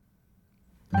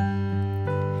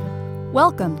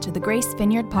Welcome to the Grace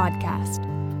Vineyard Podcast,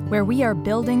 where we are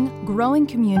building growing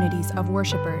communities of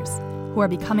worshipers who are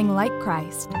becoming like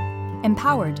Christ,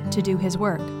 empowered to do His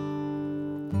work.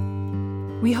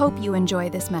 We hope you enjoy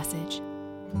this message.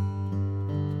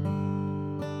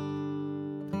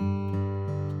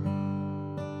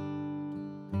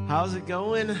 How's it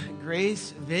going,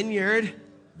 Grace Vineyard?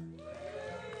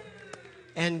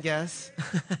 And guests.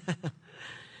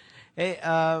 Hey,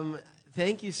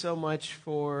 thank you so much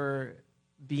for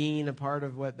being a part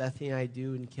of what Bethany and I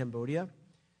do in Cambodia.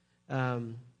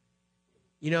 Who's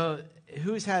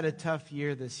had a tough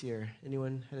year this year?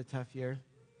 Anyone had a tough year?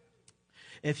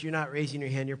 If you're not raising your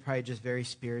hand, you're probably just very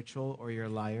spiritual or you're a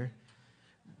liar.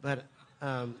 But,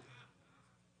 I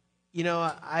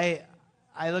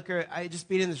just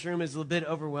being in this room is a little bit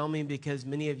overwhelming because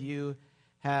many of you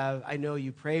I know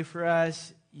you pray for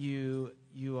us. You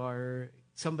are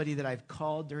somebody that I've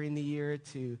called during the year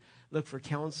to look for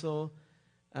counsel.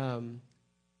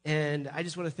 And I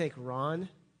just want to thank Ron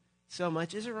so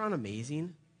much. Isn't Ron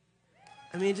amazing?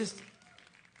 I mean,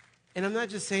 and I'm not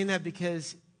just saying that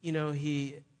because,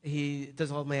 he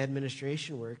does all my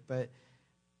administration work, but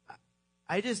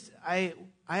I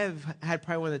have had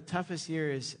probably one of the toughest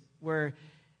years where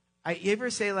you ever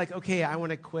say like, okay, I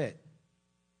want to quit.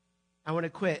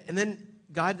 And then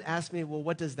God asked me, well,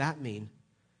 what does that mean?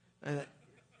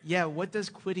 Yeah, what does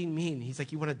quitting mean? He's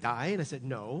like, you want to die? And I said,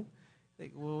 no.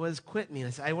 Like, well, what does quit mean?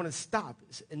 I said, I want to stop.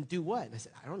 And do what? And I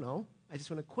said, I don't know. I just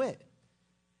want to quit.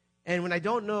 And when I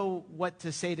don't know what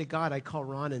to say to God, I call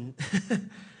Ron.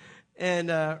 And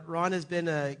Ron has been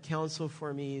a counsel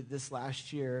for me this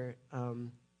last year.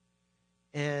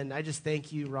 And I just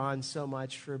thank you, Ron, so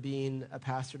much for being a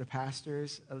pastor to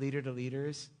pastors, a leader to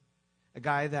leaders, a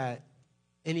guy that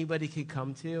anybody could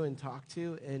come to and talk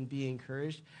to and be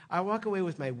encouraged. I walk away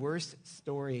with my worst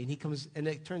story, and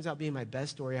it turns out being my best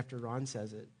story after Ron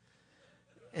says it.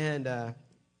 And I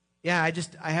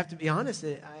have to be honest.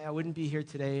 I wouldn't be here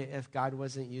today if God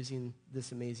wasn't using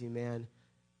this amazing man,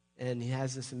 and He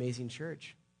has this amazing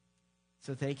church.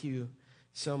 So thank you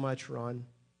so much, Ron.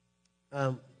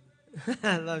 I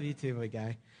love you too, my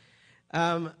guy.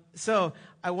 So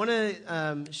I want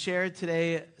to share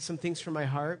today some things from my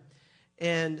heart.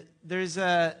 And there's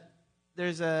a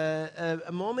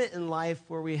moment in life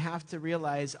where we have to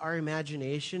realize our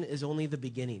imagination is only the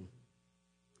beginning.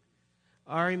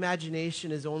 Our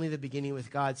imagination is only the beginning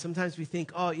with God. Sometimes we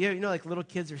think, like little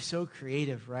kids are so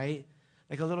creative, right?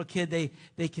 Like a little kid, they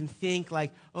can think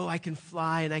like, oh, I can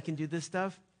fly and I can do this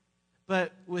stuff.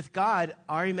 But with God,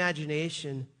 our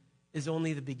imagination is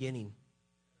only the beginning.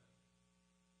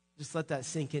 Just let that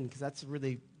sink in because that's a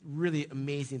really, really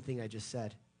amazing thing I just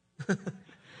said.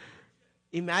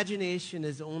 Imagination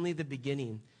is only the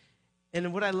beginning.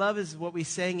 And what I love is what we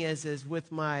sang is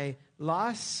with my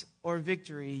loss or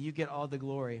victory, you get all the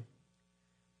glory.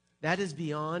 That is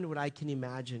beyond what I can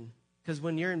imagine. Because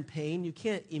when you're in pain, you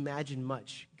can't imagine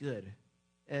much good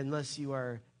unless you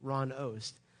are Ron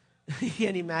Ost. You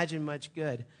can't imagine much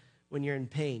good when you're in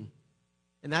pain.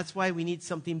 And that's why we need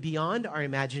something beyond our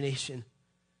imagination.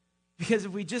 Because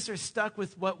if we just are stuck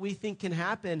with what we think can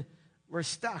happen, we're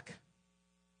stuck.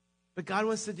 But God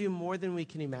wants to do more than we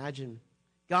can imagine.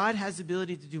 God has the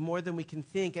ability to do more than we can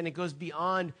think, and it goes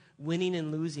beyond winning and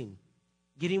losing,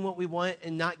 getting what we want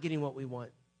and not getting what we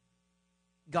want.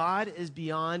 God is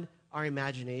beyond our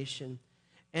imagination.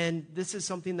 And this is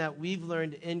something that we've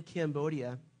learned in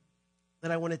Cambodia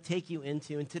that I want to take you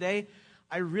into. And today,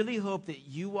 I really hope that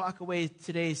you walk away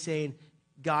today saying,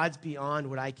 God's beyond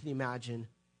what I can imagine,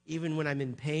 even when I'm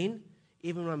in pain,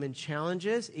 even when I'm in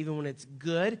challenges, even when it's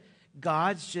good.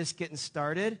 God's just getting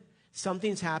started.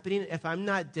 Something's happening. If I'm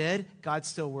not dead, God's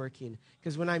still working.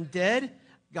 Because when I'm dead,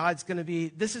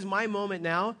 this is my moment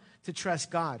now to trust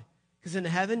God. Because in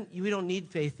heaven, we don't need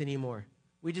faith anymore.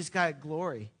 We just got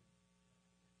glory.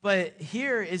 But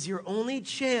here is your only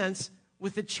chance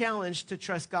with the challenge to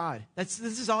trust God. This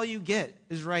is all you get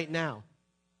is right now.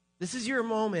 This is your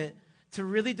moment to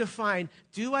really define,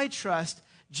 do I trust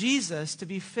Jesus to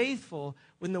be faithful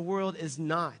when the world is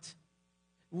not?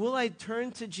 Will I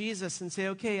turn to Jesus and say,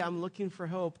 okay, I'm looking for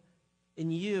hope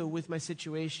in you with my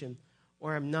situation,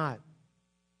 or I'm not?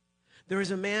 There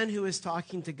was a man who was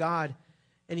talking to God,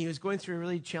 and he was going through a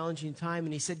really challenging time,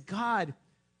 and he said, God,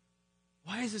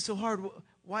 why is it so hard?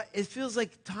 Why? It feels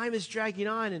like time is dragging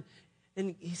on.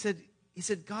 And he said,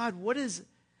 God, what is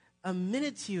a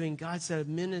minute to you? And God said, a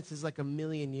minute is like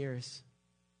 1,000,000 years.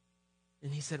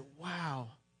 And he said, wow.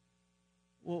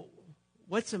 Well,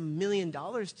 what's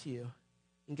 $1,000,000 to you?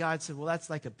 And God said, well, that's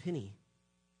like a penny.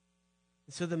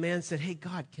 And so the man said, hey,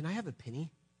 God, can I have a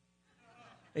penny?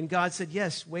 And God said,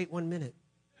 yes, wait 1 minute.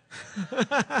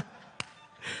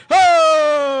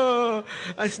 Oh!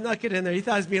 I snuck it in there. You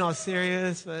thought I was being all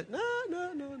serious, but no.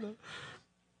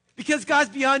 Because God's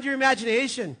beyond your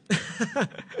imagination.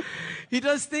 He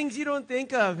does things you don't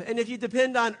think of. And if you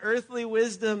depend on earthly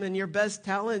wisdom and your best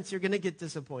talents, you're going to get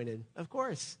disappointed. Of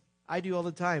course. I do all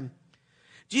the time.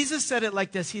 Jesus said it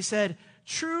like this. He said,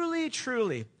 truly,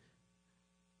 truly.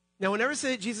 Now, whenever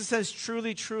Jesus says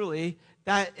truly, truly,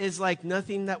 that is like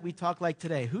nothing that we talk like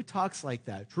today. Who talks like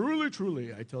that? Truly,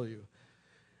 truly, I tell you.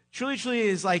 Truly, truly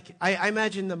is like, I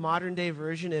imagine the modern day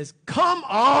version is, come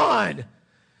on.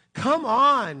 Come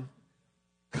on.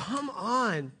 Come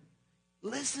on.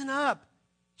 Listen up.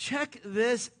 Check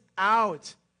this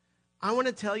out. I want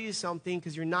to tell you something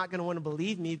because you're not going to want to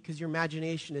believe me because your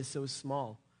imagination is so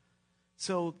small.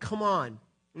 So come on.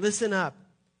 Listen up.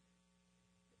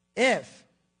 If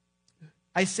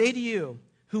I say to you,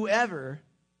 whoever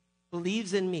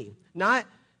believes in me, not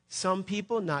some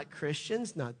people, not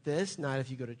Christians, not this, not if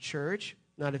you go to church,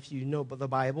 not if you know the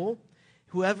Bible,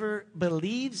 whoever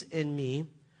believes in me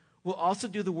will also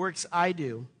do the works I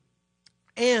do,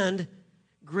 and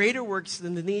greater works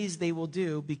than these they will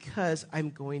do because I'm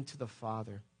going to the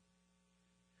Father.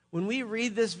 When we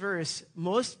read this verse,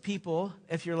 most people,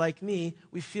 if you're like me,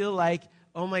 we feel like,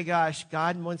 oh my gosh,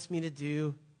 God wants me to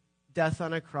do death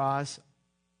on a cross,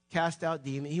 cast out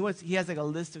demons. He has like a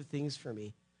list of things for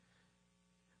me.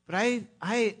 But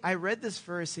I read this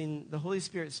verse and the Holy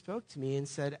Spirit spoke to me and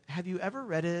said, have you ever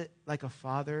read it like a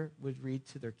father would read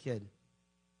to their kid?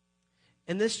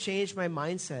 And this changed my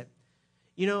mindset.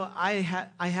 You know, I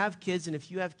have kids, and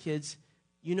if you have kids,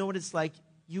 you know what it's like.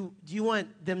 Do you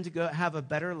want them to go have a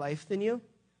better life than you?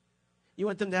 You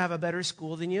want them to have a better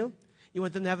school than you? You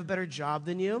want them to have a better job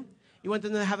than you? You want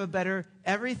them to have a better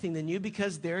everything than you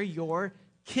because they're your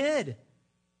kid.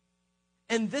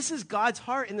 And this is God's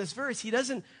heart in this verse. He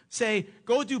doesn't say,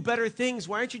 go do better things.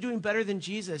 Why aren't you doing better than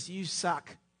Jesus? You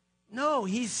suck. No,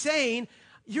 he's saying,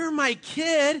 you're my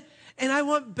kid, and I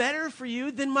want better for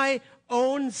you than my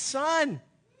own son.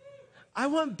 I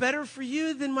want better for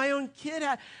you than my own kid.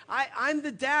 I'm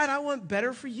the dad. I want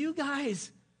better for you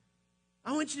guys.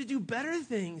 I want you to do better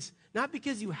things. Not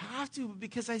because you have to, but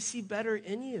because I see better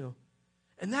in you.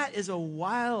 And that is a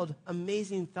wild,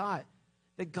 amazing thought.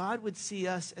 That God would see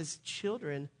us as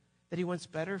children that he wants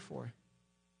better for.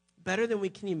 Better than we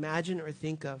can imagine or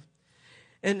think of.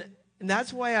 And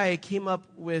that's why I came up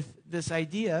with this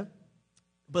idea,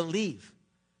 believe.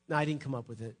 No, I didn't come up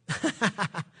with it.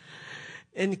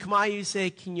 In Khmer, you say,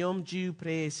 Kinyom Ju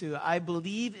Presu. I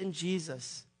believe in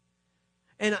Jesus.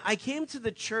 And I came to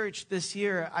the church this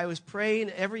year. I was praying.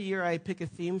 Every year I pick a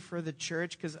theme for the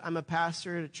church because I'm a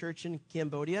pastor at a church in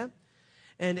Cambodia.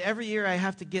 And every year I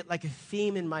have to get like a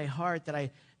theme in my heart that I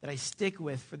stick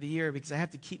with for the year because I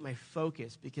have to keep my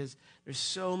focus because there's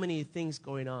so many things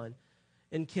going on.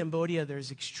 In Cambodia,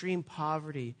 there's extreme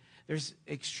poverty. There's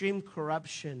extreme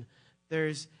corruption.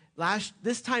 This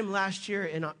time last year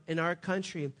in our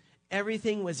country,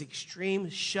 everything was extreme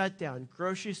shutdown.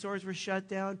 Grocery stores were shut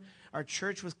down. Our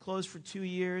church was closed for 2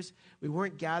 years. We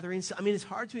weren't gathering. So, I mean, it's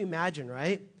hard to imagine,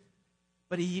 right?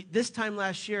 But this time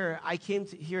last year, I came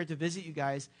here to visit you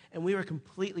guys, and we were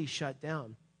completely shut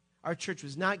down. Our church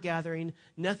was not gathering,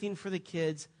 nothing for the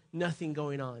kids, nothing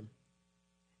going on.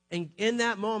 And in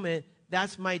that moment,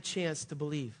 that's my chance to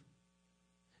believe.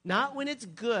 Not when it's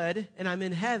good and I'm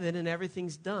in heaven and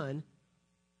everything's done,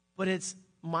 but it's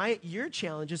your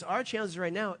challenges, our challenges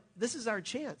right now. This is our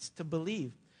chance to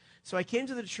believe. So I came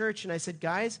to the church and I said,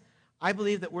 guys, I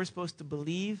believe that we're supposed to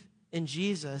believe in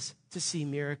Jesus to see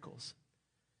miracles.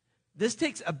 This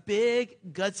takes a big,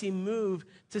 gutsy move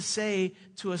to say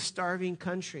to a starving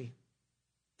country,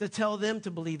 to tell them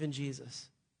to believe in Jesus.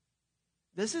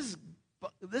 This is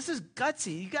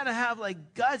gutsy. You got to have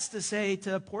like guts to say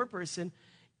to a poor person,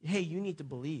 hey, you need to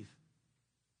believe.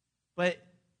 But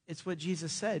it's what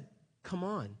Jesus said. Come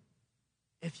on.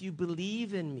 If you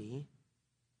believe in me,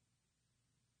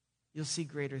 you'll see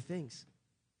greater things.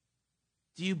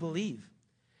 Do you believe?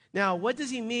 Now, what does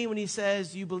he mean when he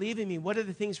says, you believe in me? What are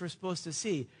the things we're supposed to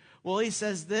see? Well, he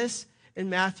says this in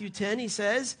Matthew 10. He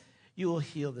says, you will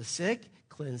heal the sick,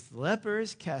 cleanse the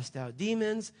lepers, cast out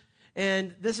demons.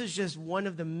 And this is just one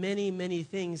of the many, many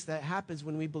things that happens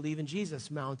when we believe in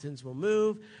Jesus. Mountains will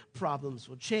move, problems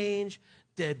will change,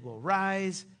 dead will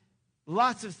rise,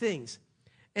 lots of things.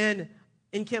 And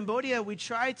in Cambodia, we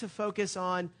try to focus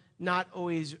on not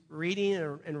always reading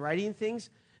and writing things.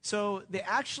 So they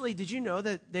actually, did you know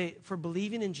that for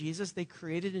believing in Jesus, they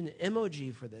created an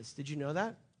emoji for this? Did you know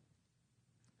that?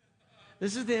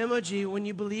 This is the emoji. When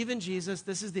you believe in Jesus,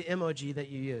 this is the emoji that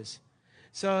you use.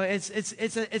 So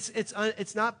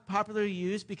it's not popularly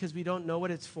used because we don't know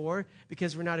what it's for,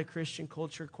 because we're not a Christian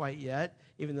culture quite yet,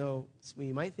 even though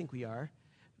we might think we are.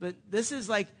 But this is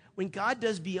like when God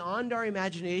does beyond our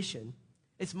imagination,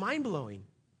 it's mind-blowing.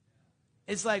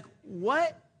 It's like,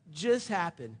 what just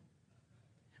happened?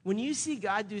 When you see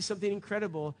God do something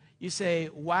incredible, you say,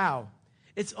 wow.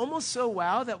 It's almost so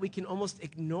wow that we can almost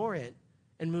ignore it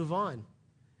and move on.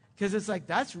 Because it's like,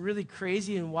 that's really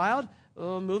crazy and wild.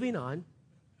 Oh, moving on.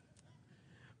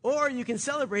 Or you can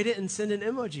celebrate it and send an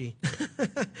emoji.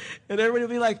 And everybody will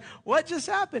be like, what just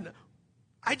happened?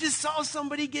 I just saw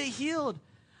somebody get healed.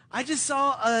 I just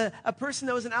saw a person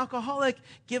that was an alcoholic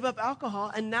give up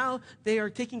alcohol, and now they are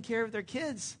taking care of their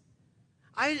kids.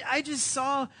 I just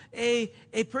saw a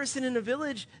person in a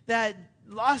village that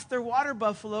lost their water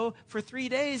buffalo for 3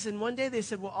 days, and one day they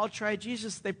said, well, I'll try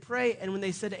Jesus. They pray, and when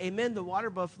they said amen, the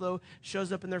water buffalo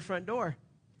shows up in their front door.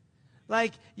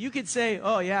 Like, you could say,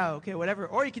 oh, yeah, okay, whatever.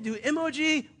 Or you could do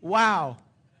emoji, wow.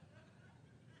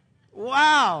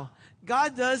 Wow.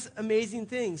 God does amazing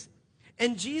things.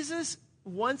 And Jesus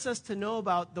wants us to know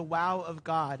about the wow of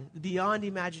God, the beyond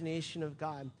imagination of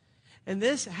God. And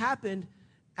this happened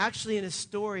actually in a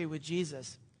story with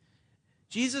Jesus.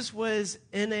 Jesus was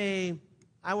in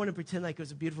I want to pretend like it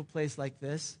was a beautiful place like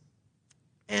this.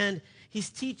 And he's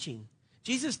teaching.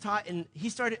 Jesus taught, and he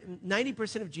started,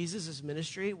 90% of Jesus'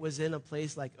 ministry was in a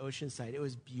place like Oceanside. It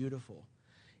was beautiful.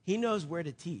 He knows where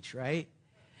to teach, right?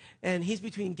 And he's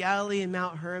between Galilee and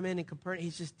Mount Hermon and Capernaum.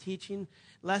 He's just teaching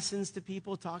lessons to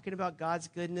people, talking about God's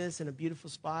goodness in a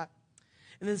beautiful spot.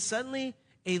 And then suddenly,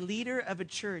 a leader of a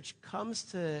church comes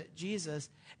to Jesus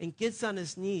and gets on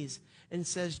his knees and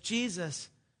says, Jesus,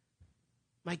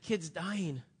 my kid's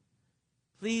dying.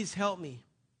 Please help me.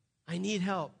 I need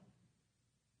help.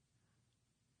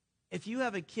 If you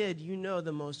have a kid, you know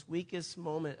the most weakest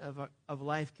moment of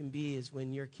life can be is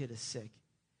when your kid is sick.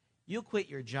 You'll quit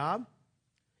your job.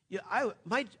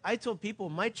 I told people,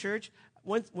 my church,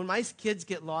 when my kids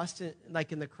get lost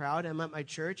in the crowd, I'm at my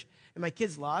church, and my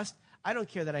kid's lost, I don't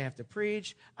care that I have to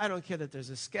preach. I don't care that there's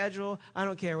a schedule. I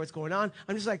don't care what's going on.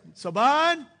 I'm just like,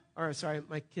 Saban, or sorry,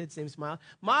 my kid's name's Miles.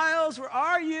 Miles, where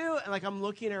are you? And like I'm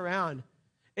looking around.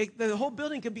 The whole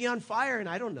building could be on fire, and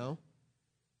I don't know.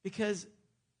 Because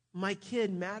my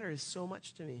kid matters so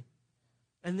much to me.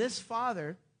 And this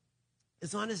father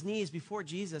is on his knees before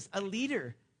Jesus, a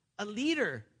leader,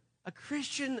 a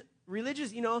Christian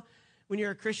religious, when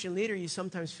you're a Christian leader, you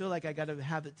sometimes feel like I got to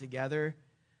have it together.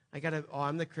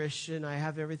 I'm the Christian. I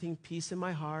have everything, peace in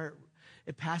my heart.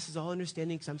 It passes all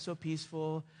understanding because I'm so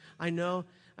peaceful. I know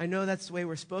that's the way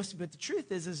we're supposed to, but the truth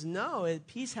is no,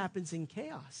 peace happens in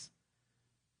chaos.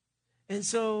 And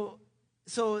so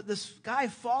this guy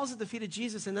falls at the feet of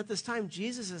Jesus, and at this time,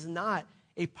 Jesus is not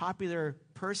a popular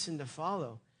person to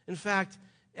follow. In fact,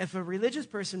 if a religious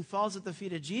person falls at the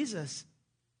feet of Jesus,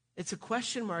 it's a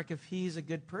question mark if he's a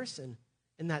good person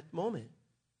in that moment.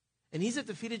 And he's at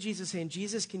the feet of Jesus saying,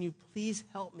 Jesus, can you please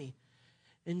help me?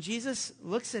 And Jesus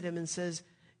looks at him and says,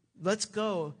 let's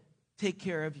go take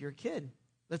care of your kid.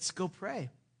 Let's go pray.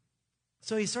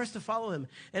 So he starts to follow him.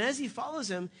 And as he follows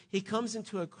him, he comes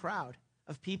into a crowd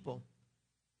of people.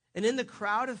 And in the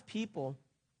crowd of people,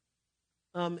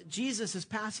 Jesus is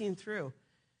passing through.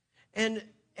 And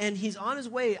he's on his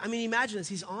way. I mean, imagine this.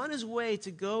 He's on his way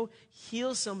to go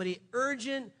heal somebody.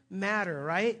 Urgent matter,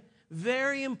 right?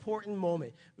 Very important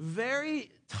moment.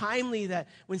 Very timely that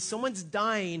when someone's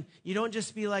dying, you don't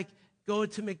just be like, go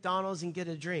to McDonald's and get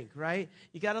a drink, right?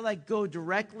 You got to go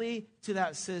directly to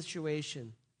that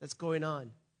situation that's going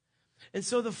on. And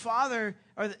so the father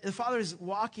is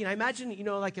walking. I imagine,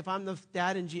 if I'm the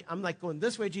dad and I'm going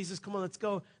this way, Jesus, come on, let's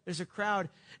go. There's a crowd.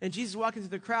 And Jesus is walking through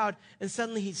the crowd, and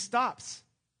suddenly he stops.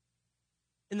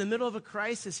 In the middle of a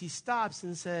crisis, he stops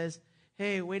and says,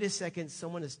 hey, wait a second,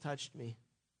 someone has touched me.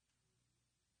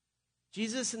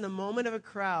 Jesus, in the moment of a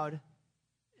crowd,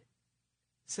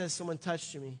 says, someone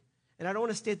touched me. And I don't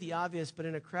want to state the obvious, but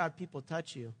in a crowd, people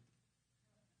touch you.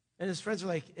 And his friends were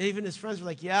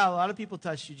like, yeah, a lot of people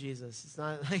touched you, Jesus. It's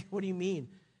not like, what do you mean?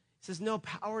 He says, no,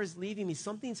 power is leaving me.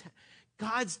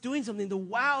 God's doing something. The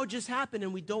wow just happened,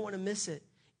 and we don't want to miss it,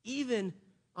 even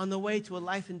on the way to a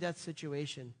life and death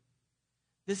situation.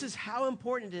 This is how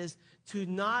important it is to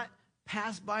not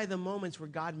pass by the moments where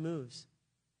God moves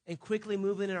and quickly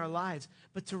move in our lives,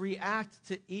 but to react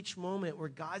to each moment where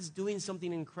God's doing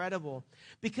something incredible.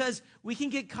 Because we can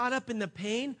get caught up in the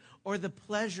pain or the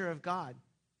pleasure of God.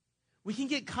 We can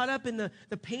get caught up in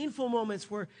the painful moments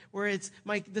where it's,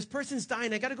 this person's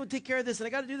dying, I got to go take care of this, and I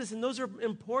got to do this, and those are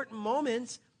important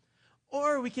moments.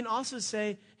 Or we can also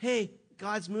say, hey,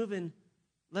 God's moving.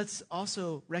 Let's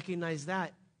also recognize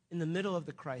that in the middle of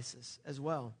the crisis as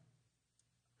well.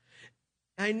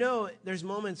 I know there's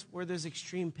moments where there's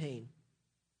extreme pain.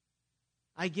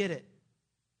 I get it.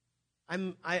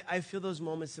 I feel those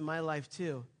moments in my life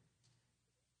too.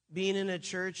 Being in a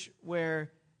church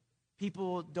where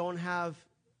people don't have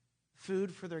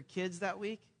food for their kids that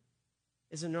week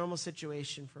is a normal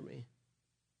situation for me.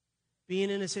 Being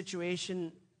in a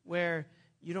situation where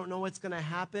you don't know what's going to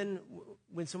happen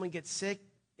when someone gets sick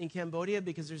in Cambodia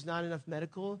because there's not enough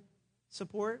medical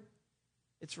support,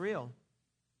 it's real.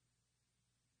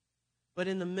 But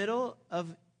in the middle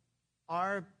of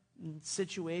our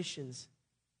situations,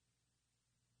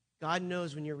 God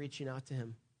knows when you're reaching out to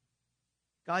him.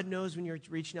 God knows when you're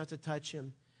reaching out to touch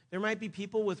him. There might be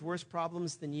people with worse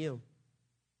problems than you,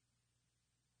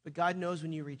 but God knows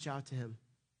when you reach out to him.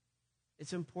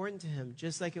 It's important to him,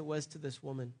 just like it was to this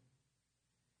woman.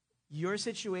 Your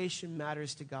situation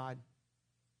matters to God.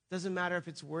 It doesn't matter if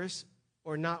it's worse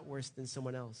or not worse than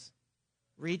someone else.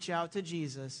 Reach out to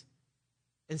Jesus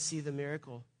and see the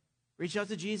miracle. Reach out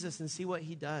to Jesus and see what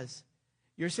he does.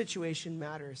 Your situation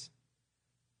matters.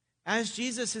 As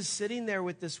Jesus is sitting there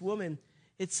with this woman,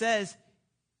 it says,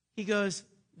 he goes,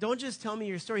 don't just tell me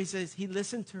your story. He says he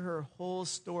listened to her whole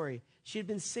story. She had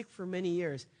been sick for many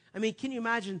years. I mean, can you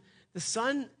imagine the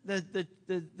son,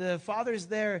 the father's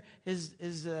there, his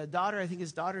daughter, I think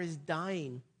his daughter is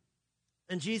dying.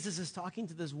 And Jesus is talking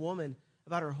to this woman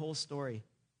about her whole story,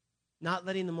 not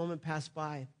letting the moment pass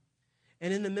by.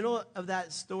 And in the middle of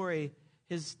that story,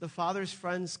 the father's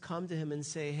friends come to him and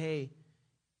say, hey,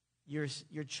 your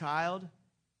child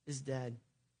is dead.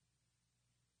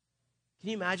 Can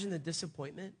you imagine the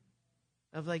disappointment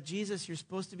of like, Jesus, you're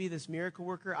supposed to be this miracle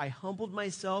worker. I humbled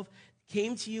myself,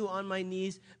 came to you on my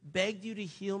knees, begged you to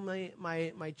heal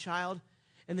my child,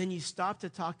 and then you stopped to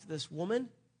talk to this woman,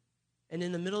 and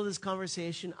in the middle of this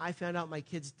conversation, I found out my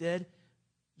kid's dead.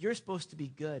 You're supposed to be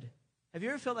good. Have you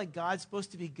ever felt like God's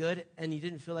supposed to be good and you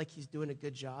didn't feel like he's doing a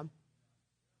good job?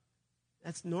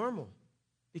 That's normal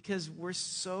because we're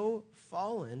so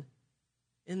fallen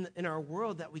in our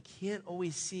world that we can't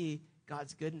always see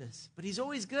God's goodness. But he's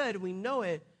always good. We know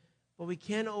it, but we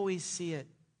can't always see it.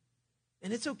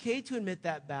 And it's okay to admit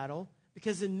that battle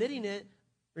because admitting it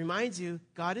reminds you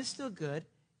God is still good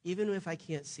even if I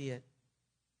can't see it.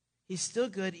 He's still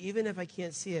good even if I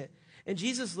can't see it. And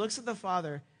Jesus looks at the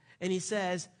Father and he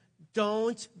says,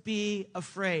 don't be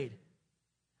afraid.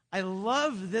 I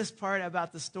love this part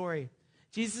about the story.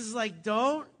 Jesus is like,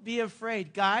 don't be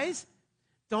afraid. Guys,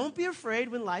 don't be afraid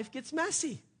when life gets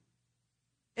messy.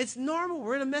 It's normal.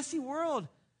 We're in a messy world.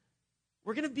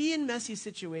 We're going to be in messy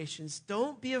situations.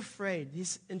 Don't be afraid.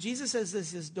 And Jesus says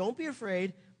this, he says, don't be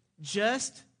afraid.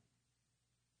 Just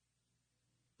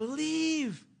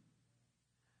believe.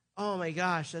 Oh my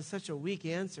gosh, that's such a weak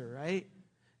answer, right?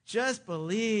 Just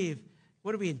believe.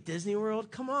 What are we in Disney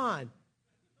World? Come on.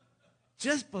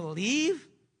 Just believe.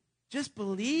 Just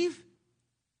believe.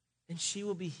 And she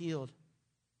will be healed.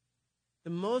 The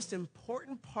most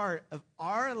important part of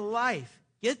our life,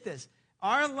 get this,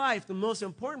 our life, the most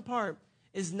important part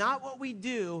is not what we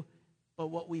do, but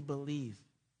what we believe.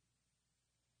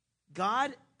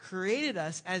 God created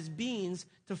us as beings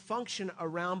to function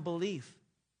around belief.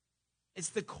 It's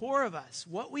the core of us.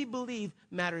 What we believe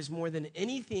matters more than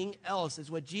anything else. It's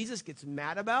what Jesus gets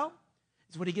mad about.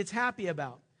 It's what he gets happy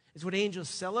about. It's what angels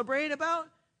celebrate about.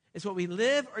 It's what we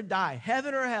live or die,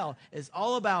 heaven or hell. It's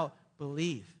all about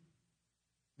belief.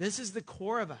 This is the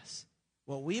core of us.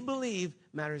 What we believe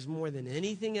matters more than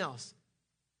anything else.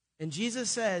 And Jesus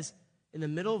says, in the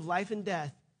middle of life and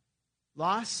death,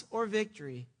 loss or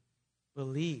victory,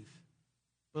 believe.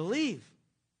 Believe.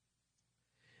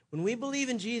 When we believe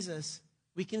in Jesus,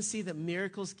 we can see that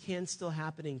miracles can still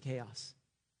happen in chaos.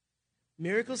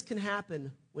 Miracles can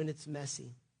happen when it's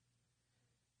messy.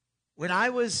 When I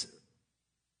was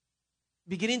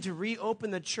beginning to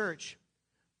reopen the church,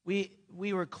 we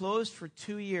were closed for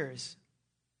 2 years,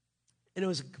 and it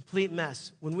was a complete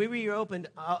mess. When we reopened,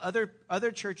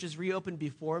 other churches reopened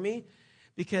before me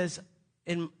because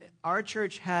our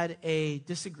church had a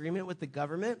disagreement with the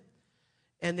government,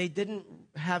 and they didn't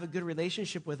have a good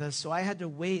relationship with us, so I had to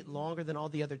wait longer than all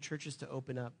the other churches to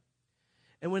open up.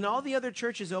 And when all the other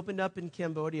churches opened up in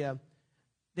Cambodia,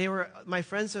 my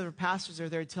friends that are pastors are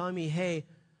there telling me, hey,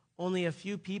 only a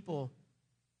few people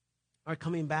are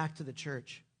coming back to the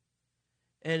church.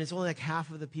 And it's only like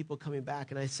half of the people coming back.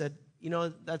 And I said,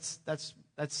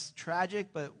 that's tragic,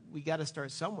 but we got to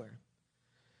start somewhere.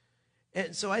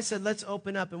 And so I said, let's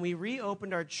open up. And we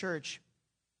reopened our church.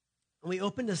 And we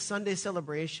opened a Sunday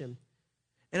celebration.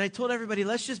 And I told everybody,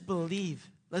 let's just believe.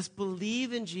 Let's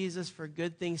believe in Jesus for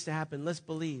good things to happen. Let's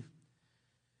believe.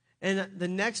 And the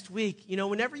next week,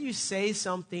 whenever you say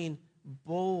something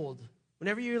bold,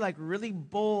 whenever you're like really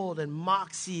bold and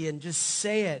moxie and just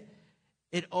say it,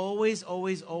 it always,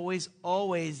 always, always,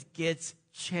 always gets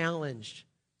challenged.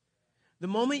 The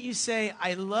moment you say,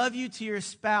 I love you to your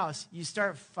spouse, you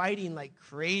start fighting like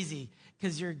crazy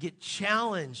because you get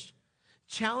challenged.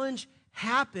 Challenge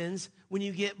happens when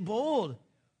you get bold.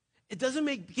 It doesn't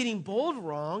make getting bold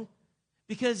wrong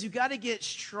because you got to get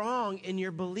strong in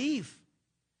your belief.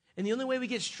 And the only way we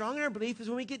get strong in our belief is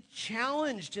when we get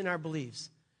challenged in our beliefs.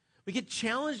 We get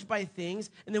challenged by things,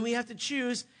 and then we have to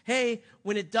choose, hey,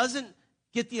 when it doesn't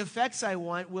get the effects I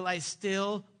want, will I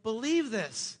still believe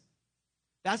this?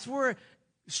 That's where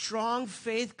strong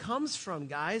faith comes from,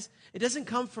 guys. It doesn't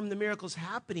come from the miracles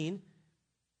happening.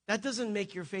 That doesn't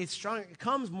make your faith strong. It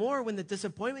comes more when the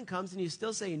disappointment comes and you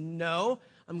still say, no,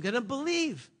 I'm going to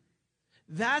believe.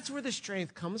 That's where the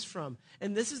strength comes from.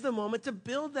 And this is the moment to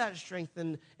build that strength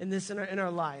in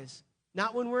our lives.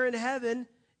 Not when we're in heaven,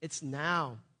 it's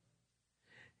now.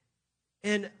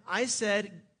 And I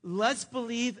said, let's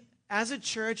believe as a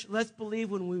church, let's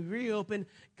believe when we reopen,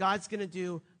 God's going to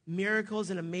do miracles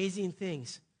and amazing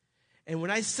things. And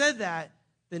when I said that,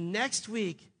 the next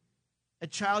week, a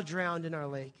child drowned in our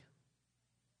lake.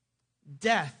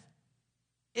 Death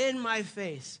in my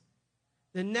face.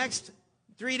 The next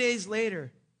 3 days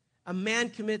later, a man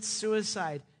commits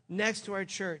suicide next to our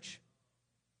church.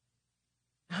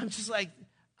 I'm just like,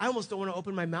 I almost don't want to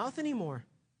open my mouth anymore.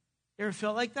 You ever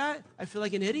felt like that? I feel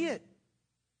like an idiot.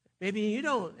 Maybe you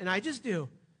don't, and I just do.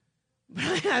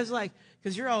 But I was like,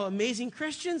 because you're all amazing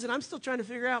Christians, and I'm still trying to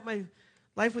figure out my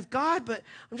life with God, but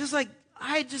I'm just like,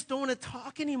 I just don't want to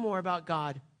talk anymore about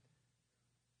God.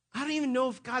 I don't even know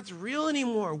if God's real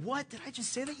anymore. What? Did I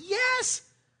just say that? Yes!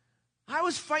 I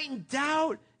was fighting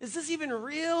doubt. Is this even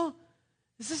real?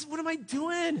 What am I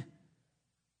doing?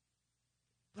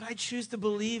 But I choose to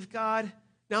believe God.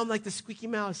 Now I'm like the squeaky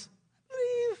mouse. I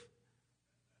believe.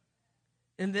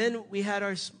 And then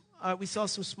we saw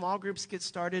some small groups get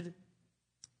started.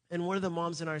 And one of the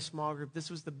moms in our small group, this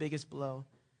was the biggest blow.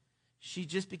 She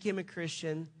just became a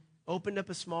Christian, opened up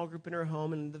a small group in her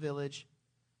home in the village,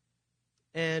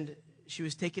 and she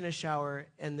was taking a shower,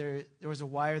 and there was a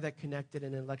wire that connected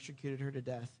and electrocuted her to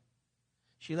death.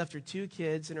 She left her 2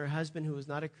 kids and her husband, who was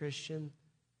not a Christian,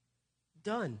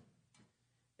 done.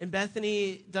 And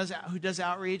Bethany, who does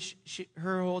outreach,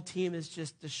 her whole team is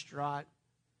just distraught.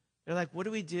 They're like, what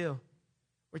do we do?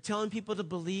 We're telling people to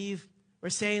believe. We're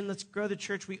saying, let's grow the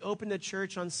church. We opened the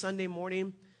church on Sunday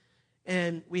morning,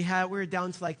 and we were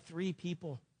down to like 3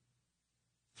 people.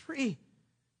 3.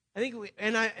 I think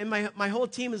my whole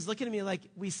team is looking at me like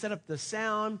we set up the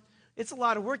sound. It's a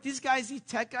lot of work. These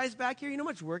tech guys back here, you know how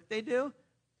much work they do?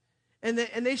 And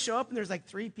they show up, and there's like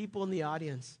 3 people in the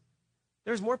audience.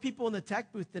 There's more people in the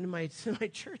tech booth than in my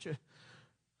church. I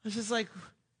was just like,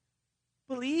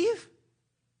 believe?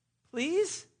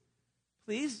 Please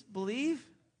believe?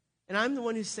 And I'm the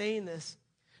one who's saying this.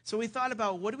 So we thought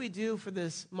about, what do we do for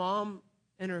this mom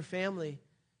and her family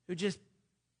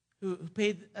who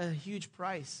paid a huge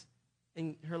price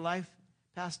and her life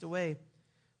passed away.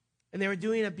 And they were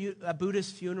doing a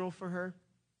Buddhist funeral for her,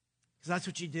 because that's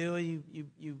what you do.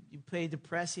 You play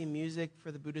depressing music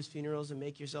for the Buddhist funerals and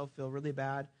make yourself feel really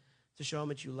bad to show them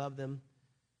that you love them.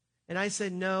 And I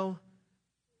said, no,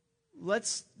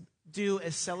 let's do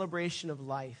a celebration of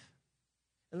life.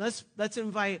 And let's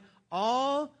invite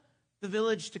all the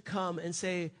village to come and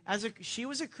say, she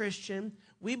was a Christian.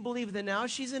 We believe that now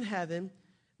she's in heaven.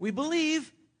 We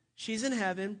believe she's in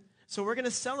heaven. So we're going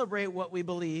to celebrate what we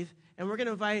believe. And we're going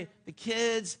to invite the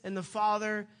kids and the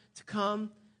father to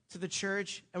come to the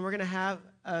church. And we're going to have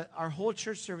our whole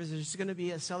church service is just going to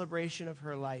be a celebration of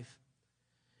her life.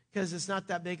 Because it's not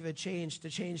that big of a change to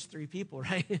change 3 people,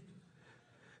 right?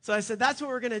 So I said, that's what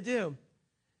we're going to do.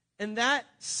 And that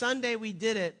Sunday we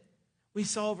did it. We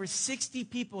saw over 60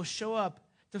 people show up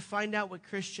to find out what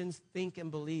Christians think and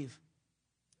believe.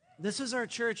 This was our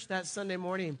church that Sunday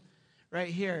morning, right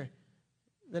here.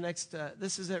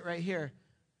 This is it right here.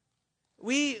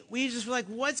 We just were like,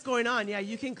 what's going on? Yeah,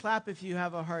 you can clap if you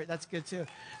have a heart. That's good too.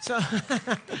 So,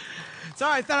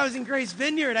 sorry, I thought I was in Grace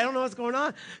Vineyard. I don't know what's going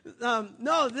on.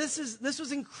 No, this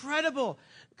was incredible,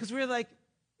 because we were like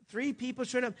 3 people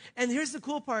showing up. And here's the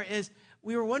cool part is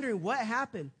we were wondering what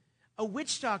happened. A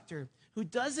witch doctor who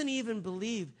doesn't even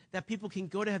believe that people can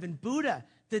go to heaven. Buddha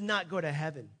did not go to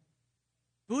heaven.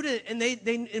 Buddha, and they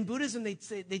in Buddhism, they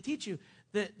teach you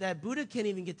that Buddha can't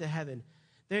even get to heaven.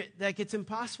 That it's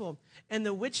impossible. And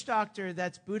the witch doctor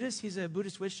that's Buddhist, he's a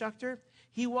Buddhist witch doctor,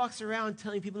 he walks around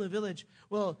telling people in the village,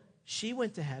 well, she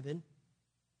went to heaven.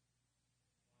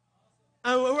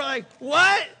 And we're like,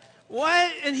 what?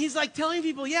 What? And he's like telling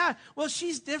people, yeah, well,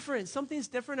 she's different. Something's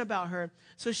different about her.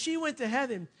 So she went to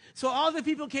heaven. So all the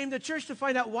people came to church to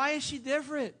find out, why is she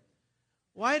different?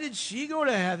 Why did she go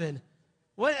to heaven?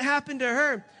 What happened to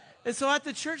her? And so at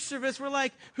the church service, we're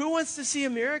like, who wants to see a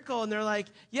miracle? And they're like,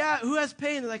 yeah, who has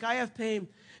pain? They're like, I have pain.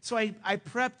 So I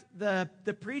prepped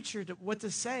the preacher to what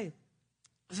to say.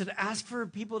 I said, ask for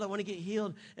people that want to get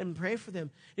healed and pray for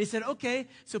them. And he said, okay.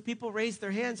 So people raised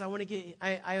their hands. I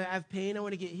have pain. I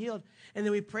want to get healed. And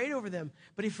then we prayed over them.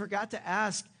 But he forgot to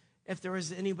ask if there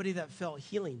was anybody that felt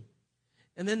healing.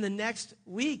 And then the next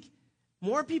week,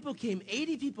 more people came.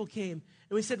 80 people came.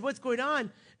 And we said, what's going on?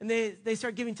 And they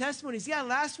started giving testimonies. Yeah,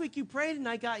 last week you prayed and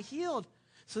I got healed.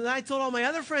 So then I told all my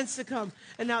other friends to come.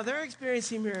 And now they're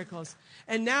experiencing miracles.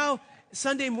 And now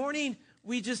Sunday morning,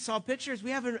 we just saw pictures.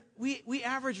 We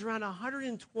average around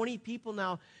 120 people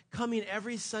now coming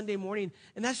every Sunday morning.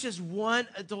 And that's just one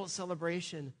adult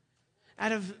celebration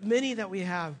out of many that we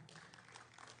have.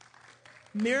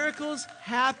 Miracles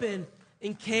happen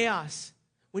in chaos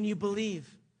when you believe.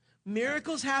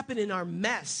 Miracles happen in our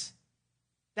mess.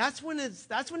 That's when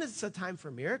it's a time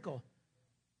for miracle.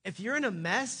 If you're in a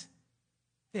mess,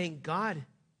 thank God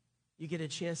you get a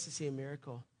chance to see a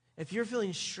miracle. If you're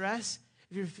feeling stress,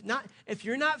 if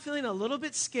you're not feeling a little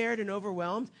bit scared and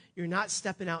overwhelmed, you're not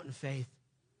stepping out in faith.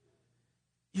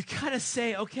 You got to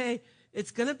say, okay,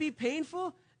 it's going to be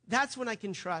painful. That's when I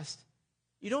can trust.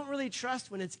 You don't really trust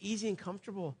when it's easy and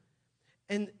comfortable.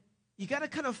 And you got to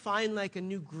kind of find like a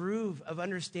new groove of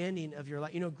understanding of your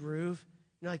life. Groove.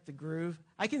 Like the groove.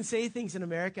 I can say things in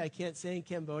America I can't say in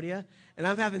Cambodia, and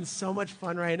I'm having so much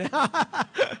fun right now.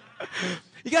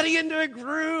 You got to get into a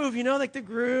groove, like the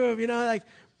groove,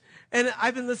 And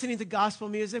I've been listening to gospel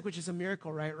music, which is a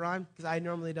miracle, right, Ron? Because I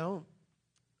normally don't.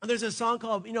 And there's a song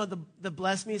called, the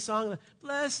Bless Me song.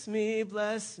 Bless me,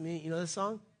 bless me. You know the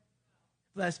song?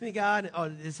 Bless me, God.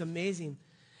 Oh, it's amazing.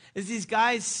 It's these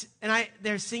guys, and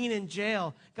they're singing in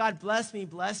jail. God, bless me,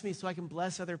 so I can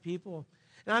bless other people.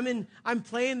 And I'm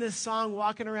playing this song,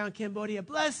 walking around Cambodia.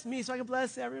 Bless me, so I can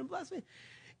bless everyone. Bless me.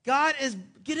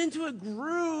 Get into a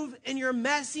groove in your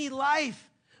messy life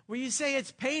where you say,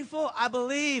 it's painful, I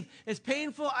believe. It's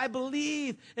painful, I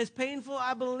believe. It's painful,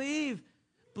 I believe.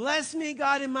 Bless me,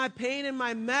 God, in my pain and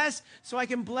my mess so I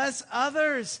can bless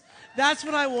others. That's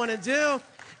what I want to do.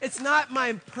 It's not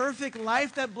my perfect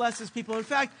life that blesses people. In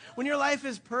fact, when your life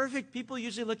is perfect, people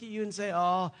usually look at you and say,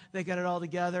 oh, they got it all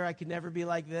together. I could never be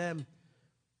like them.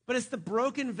 But it's the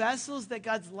broken vessels that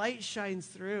God's light shines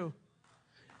through.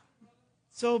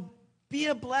 So be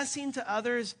a blessing to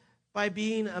others by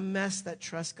being a mess that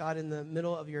trusts God in the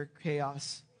middle of your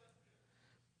chaos.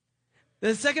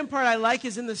 The second part I like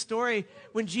is in the story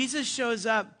when Jesus shows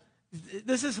up.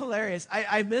 This is hilarious.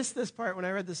 I missed this part when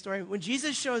I read the story. When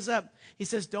Jesus shows up, he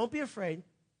says, don't be afraid.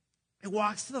 He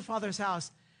walks to the Father's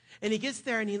house. And he gets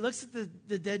there and he looks at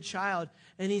the dead child.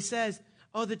 And he says,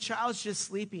 oh, the child's just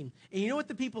sleeping. And you know what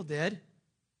the people did?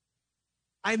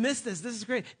 I missed this. This is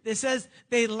great. It says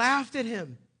they laughed at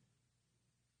him.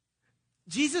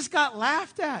 Jesus got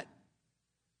laughed at.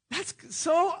 That's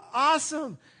so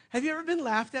awesome. Have you ever been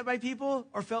laughed at by people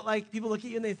or felt like people look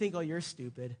at you and they think, oh, you're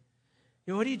stupid?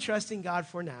 What are you trusting God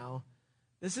for now?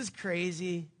 This is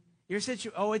crazy.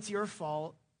 It's your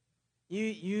fault.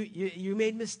 You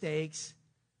made mistakes.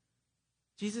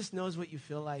 Jesus knows what you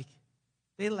feel like.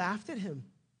 They laughed at him.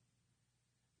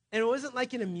 And it wasn't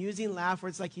like an amusing laugh where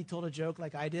it's like he told a joke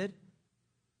like I did.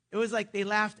 It was like they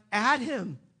laughed at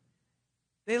him.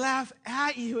 They laugh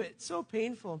at you. It's so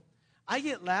painful. I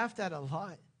get laughed at a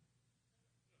lot.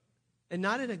 And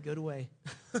not in a good way.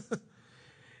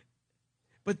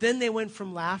 But then they went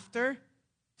from laughter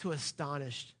to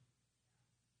astonished.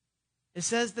 It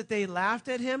says that they laughed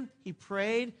at him. He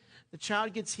prayed. The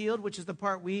child gets healed, which is the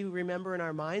part we remember in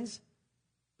our minds.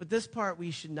 But this part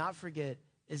we should not forget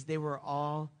is they were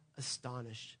all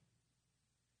astonished.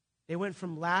 They went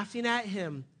from laughing at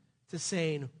him to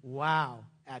saying, wow,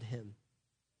 at him.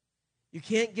 You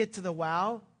can't get to the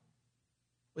wow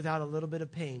without a little bit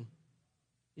of pain.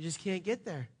 You just can't get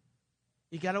there.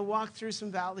 You got to walk through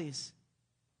some valleys.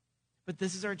 But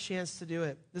this is our chance to do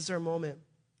it. This is our moment.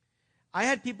 I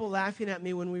had people laughing at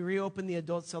me when we reopened the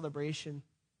adult celebration.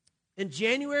 In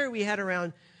January, we had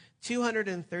around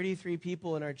 233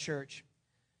 people in our church.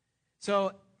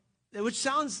 So, which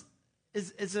sounds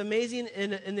is amazing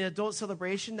in the adult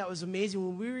celebration. That was amazing.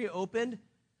 When we reopened,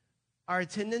 our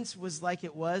attendance was like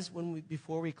it was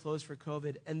before we closed for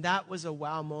COVID. And that was a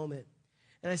wow moment.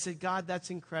 And I said, God, that's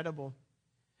incredible.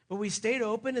 But we stayed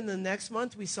open, and the next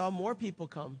month we saw more people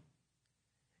come.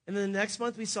 And then the next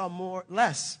month we saw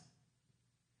less.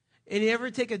 And you ever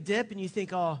take a dip and you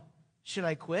think, oh, should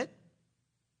I quit?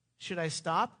 Should I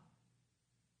stop?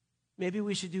 Maybe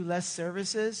we should do less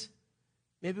services.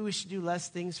 Maybe we should do less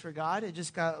things for God. It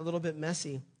just got a little bit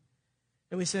messy.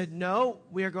 And we said, no,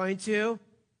 we are going to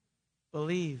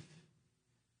believe.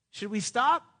 Should we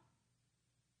stop?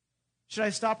 Should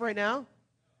I stop right now?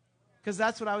 Because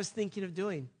that's what I was thinking of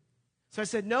doing. So I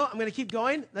said, no, I'm going to keep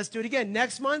going. Let's do it again.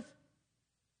 Next month,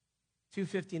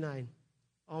 259.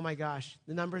 Oh my gosh,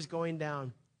 the number's going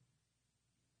down.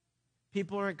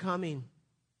 People aren't coming.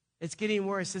 It's getting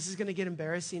worse. This is going to get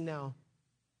embarrassing now.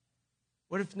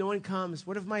 What if no one comes?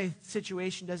 What if my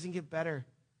situation doesn't get better?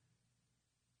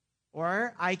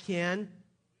 Or I can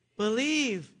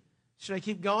believe. Should I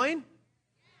keep going?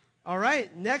 All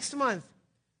right, next month.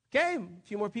 Okay, a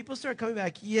few more people start coming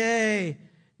back. Yay.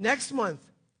 Next month,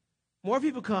 more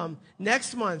people come.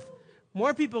 Next month,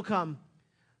 more people come.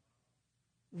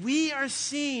 We are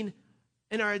seeing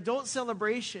in our adult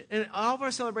celebration, and all of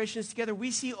our celebrations together, we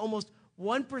see almost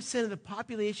 1% of the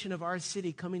population of our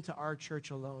city coming to our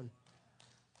church alone.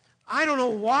 I don't know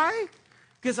why,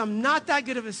 because I'm not that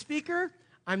good of a speaker.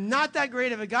 I'm not that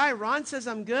great of a guy. Ron says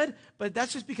I'm good, but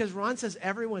that's just because Ron says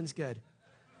everyone's good.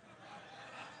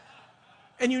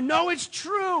 And you know it's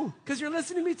true because you're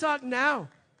listening to me talk now.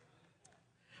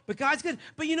 But God's good.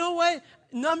 But you know what?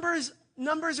 Numbers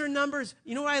are numbers.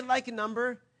 You know why I like a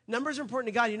number? Numbers are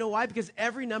important to God. You know why? Because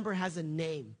every number has a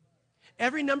name.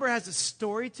 Every number has a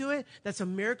story to it. That's a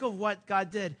miracle of what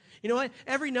God did. You know what?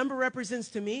 Every number represents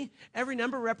to me, every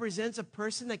number represents a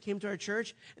person that came to our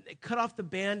church and they cut off the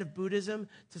band of Buddhism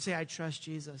to say, I trust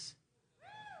Jesus.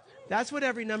 That's what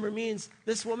every number means.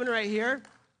 This woman right here,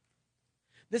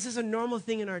 this is a normal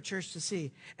thing in our church to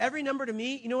see. Every number to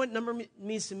me, you know what number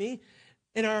means to me?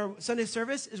 In our Sunday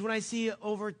service is when I see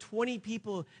over 20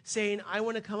 people saying, I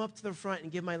want to come up to the front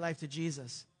and give my life to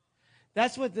Jesus.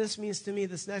 That's what this means to me,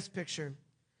 this next picture.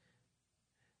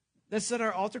 That's at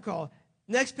our altar call.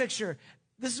 Next picture.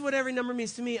 This is what every number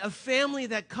means to me. A family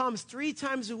that comes 3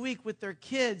 times a week with their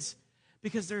kids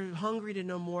because they're hungry to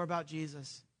know more about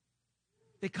Jesus.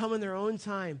 They come in their own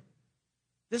time.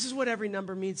 This is what every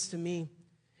number means to me.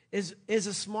 Is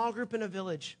a small group in a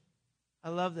village. I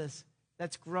love this.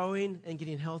 That's growing and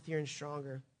getting healthier and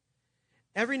stronger.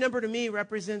 Every number to me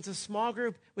represents a small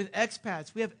group with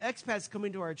expats. We have expats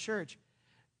coming to our church.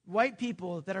 White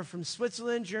people that are from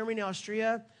Switzerland, Germany,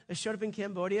 Austria, that showed up in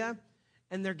Cambodia,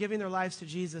 and they're giving their lives to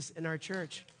Jesus in our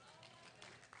church.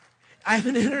 I have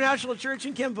an international church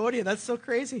in Cambodia. That's so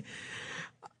crazy.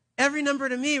 Every number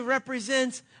to me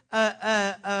represents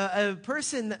a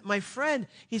person, that my friend,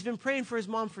 he's been praying for his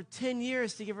mom for 10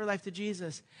 years to give her life to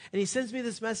Jesus. And he sends me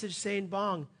this message saying,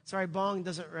 Bong. Sorry, Bong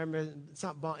doesn't remember. It's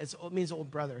not Bong. It means old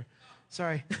brother.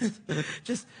 Sorry.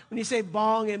 Just when you say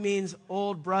Bong, it means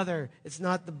old brother. It's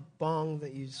not the bong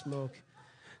that you smoke.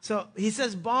 So he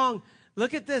says, Bong,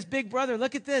 look at this. Big brother,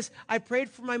 look at this. I prayed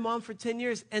for my mom for 10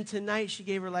 years, and tonight she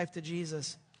gave her life to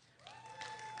Jesus.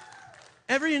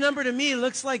 Every number to me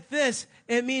looks like this.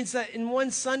 It means that in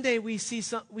one Sunday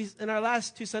in our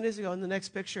last 2 Sundays ago, in the next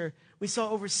picture, we saw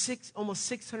almost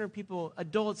 600 people,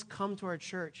 adults, come to our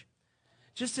church.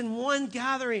 Just in one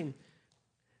gathering.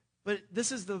 But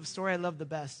this is the story I love the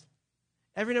best.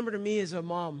 Every number to me is a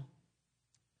mom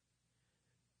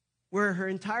where her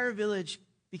entire village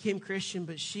became Christian,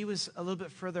 but she was a little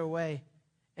bit further away,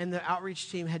 and the outreach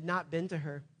team had not been to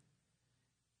her.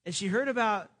 And she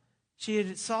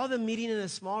saw them meeting in a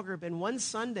small group, and one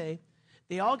Sunday,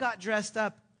 they all got dressed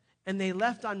up, and they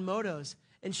left on motos.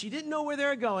 And she didn't know where they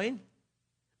were going,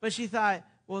 but she thought,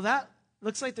 well, that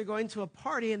looks like they're going to a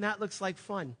party, and that looks like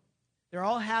fun. They're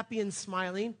all happy and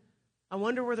smiling. I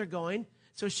wonder where they're going.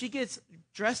 So she gets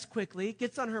dressed quickly,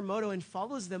 gets on her moto, and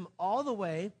follows them all the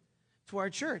way to our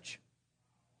church.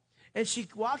 And she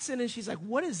walks in, and she's like,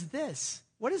 what is this?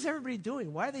 What is everybody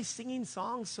doing? Why are they singing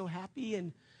songs so happy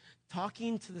and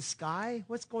talking to the sky?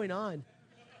 What's going on?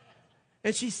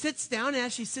 And she sits down, and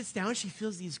as she sits down, she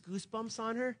feels these goosebumps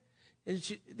on her. And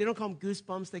they don't call them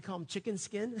goosebumps, they call them chicken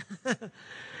skin.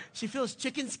 She feels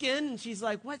chicken skin, and she's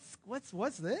like,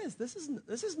 what's this? This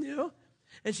is new.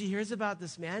 And she hears about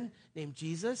this man named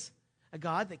Jesus, a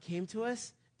God that came to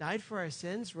us, died for our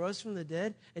sins, rose from the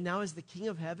dead, and now is the King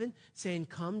of heaven, saying,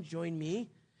 come, join me.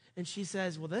 And she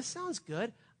says, well, this sounds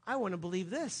good. I want to believe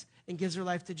this, and gives her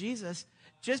life to Jesus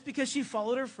just because she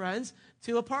followed her friends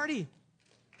to a party.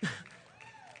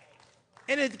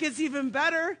 And it gets even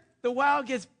better. The wow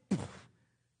gets...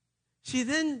 She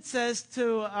then says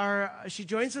she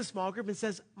joins the small group and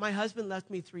says, my husband left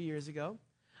me 3 years ago.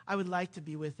 I would like to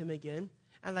be with him again.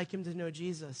 I'd like him to know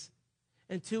Jesus.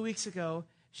 And 2 weeks ago,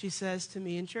 she says to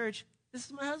me in church, this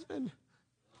is my husband.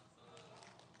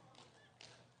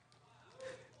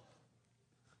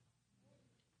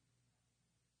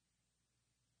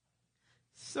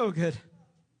 So good.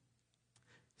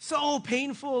 So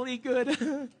painfully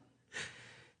good.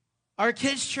 Our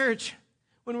kids' church,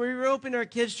 when we reopened our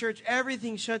kids' church,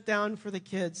 everything shut down for the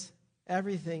kids.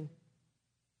 Everything.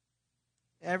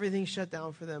 Everything shut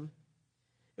down for them.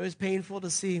 It was painful to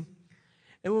see.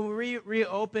 And when we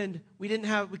reopened, we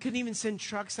couldn't even send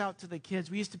trucks out to the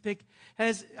kids. We used to pick,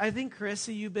 I think,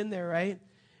 Carissa, you've been there, right?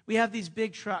 We have these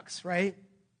big trucks, right?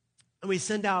 And we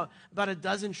send out about a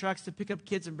dozen trucks to pick up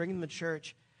kids and bring them to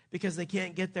church because they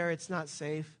can't get there. It's not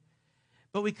safe.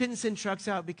 But we couldn't send trucks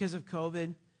out because of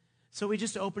COVID. So we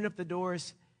just opened up the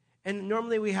doors. And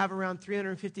normally we have around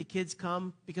 350 kids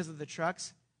come because of the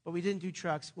trucks, but we didn't do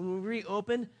trucks. When we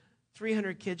reopened,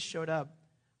 300 kids showed up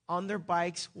on their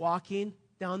bikes, walking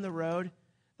down the road,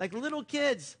 like little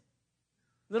kids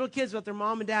with their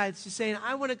mom and dad, just saying,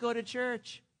 I want to go to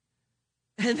church.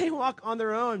 And they walk on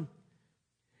their own.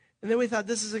 And then we thought,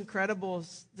 this is incredible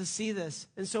to see this.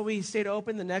 And so we stayed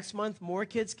open the next month. More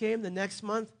kids came. The next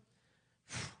month,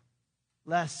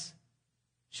 less.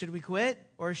 Should we quit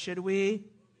or should we?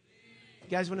 You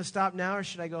guys want to stop now or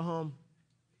should I go home?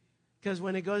 Because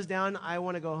when it goes down, I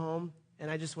want to go home and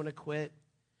I just want to quit.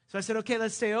 So I said, okay,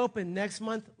 let's stay open. Next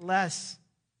month, less.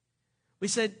 We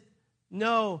said,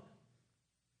 no,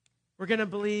 we're going to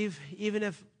believe even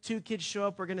if 2 kids show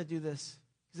up, we're going to do this.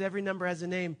 Because every number has a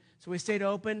name. So we stayed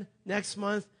open. Next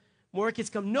month, more kids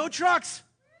come. No trucks.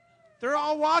 They're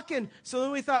all walking. So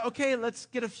then we thought, okay, let's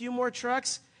get a few more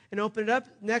trucks and open it up.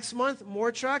 Next month,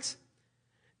 more trucks.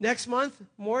 Next month,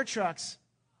 more trucks.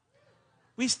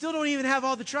 We still don't even have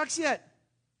all the trucks yet.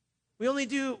 We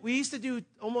used to do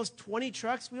almost 20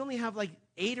 trucks. We only have like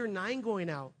 8 or 9 going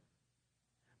out.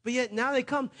 But yet now they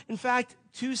come. In fact,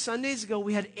 2 Sundays ago,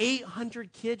 we had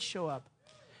 800 kids show up.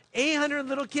 800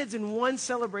 little kids in one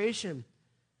celebration.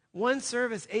 One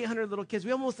service, 800 little kids.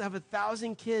 We almost have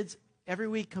 1,000 kids every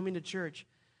week coming to church.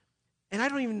 And I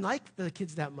don't even like the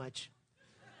kids that much.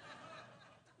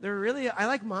 I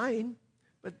like mine.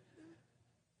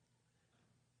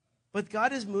 But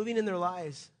God is moving in their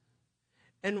lives.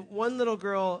 And one little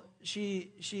girl,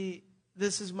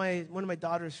 this is one of my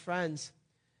daughter's friends.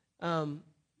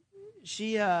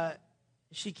 She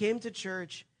came to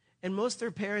church, and most of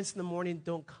their parents in the morning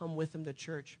don't come with them to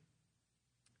church.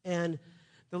 And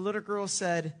the little girl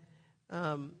said,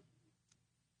 I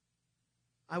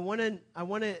want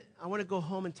to go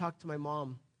home and talk to my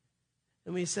mom.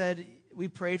 And we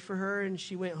prayed for her, and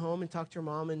she went home and talked to her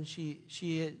mom, and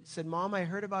she said, Mom, I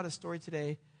heard about a story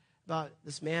today about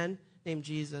this man named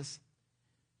Jesus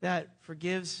that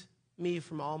forgives me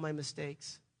from all my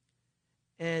mistakes.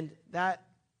 And that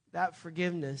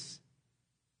forgiveness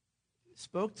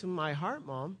spoke to my heart,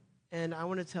 Mom, and I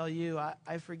want to tell you,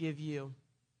 I forgive you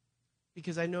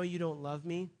because I know you don't love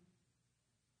me,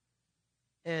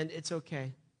 and it's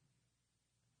okay.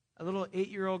 A little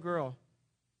 8-year-old girl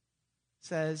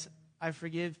says, I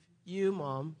forgive you,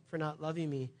 Mom, for not loving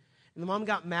me. And the mom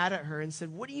got mad at her and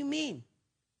said, what do you mean?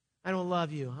 I don't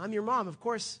love you. I'm your mom. Of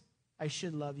course I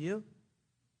should love you.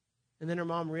 And then her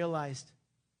mom realized,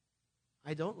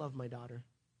 I don't love my daughter.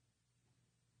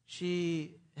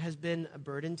 She has been a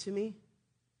burden to me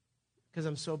because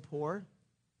I'm so poor.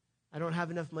 I don't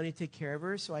have enough money to take care of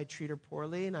her, so I treat her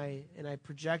poorly, and I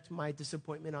project my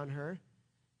disappointment on her,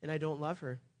 and I don't love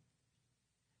her.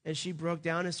 And she broke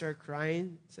down and started crying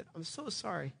and said, I'm so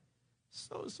sorry.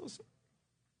 So sorry.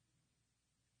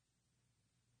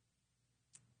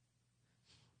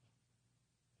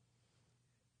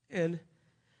 And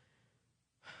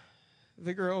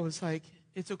the girl was like,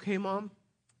 it's okay, Mom.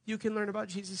 You can learn about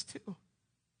Jesus too.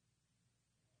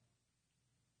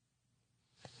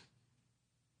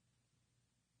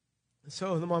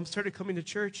 So the mom started coming to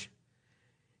church,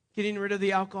 getting rid of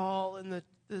the alcohol and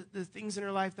the things in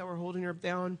her life that were holding her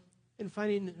down, and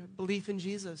finding belief in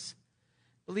Jesus.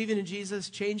 Believing in Jesus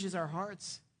changes our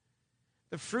hearts.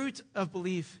 The fruit of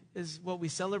belief is what we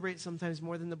celebrate sometimes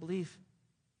more than the belief.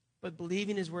 But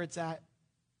believing is where it's at.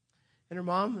 And her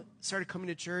mom started coming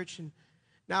to church, and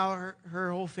now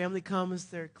her whole family comes.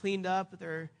 They're cleaned up.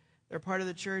 They're part of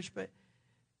the church. But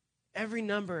every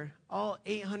number, all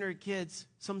 800 kids,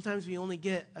 sometimes we only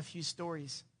get a few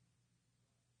stories.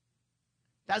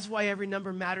 That's why every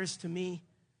number matters to me.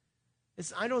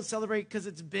 I don't celebrate because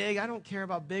it's big. I don't care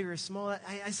about big or small.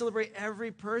 I celebrate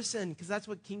every person because that's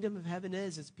what kingdom of heaven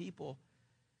is. It's people.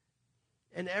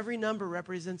 And every number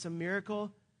represents a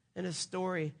miracle and a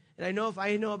story. And I know if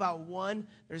I know about one,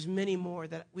 there's many more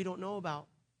that we don't know about.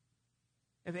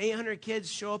 If 800 kids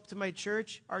show up to my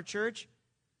church, our church,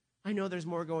 I know there's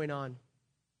more going on.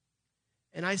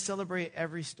 And I celebrate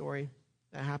every story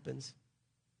that happens,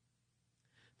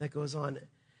 that goes on.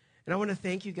 And I want to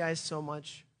thank you guys so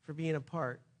much for being a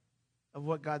part of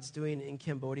what God's doing in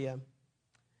Cambodia,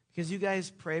 because you guys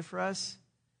pray for us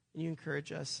and you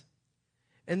encourage us.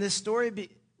 And this story,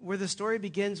 where the story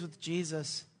begins with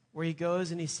Jesus, where he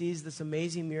goes and he sees this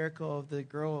amazing miracle of the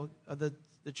girl, of the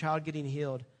child getting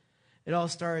healed. It all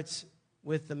starts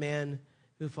with the man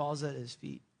who falls at his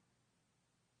feet.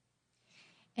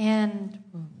 And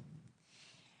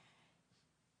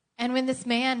when this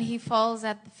man, he falls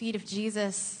at the feet of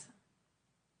Jesus,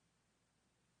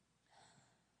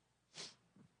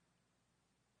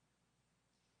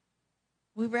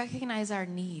 we recognize our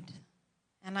need.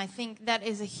 And I think that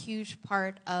is a huge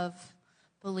part of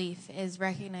belief, is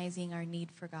recognizing our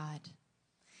need for God.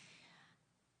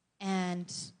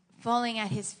 And falling at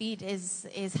his feet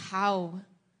is how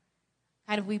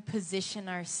kind of we position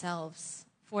ourselves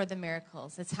for the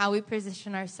miracles. It's how we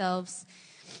position ourselves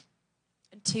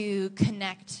to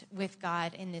connect with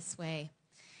God in this way.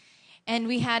 And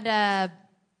we had,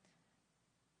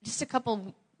 just a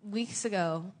couple weeks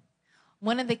ago,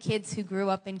 one of the kids who grew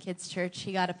up in kids' church,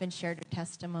 he got up and shared her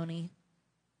testimony.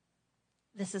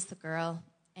 This is the girl.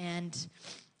 And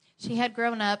she had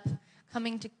grown up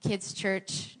coming to kids'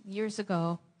 church years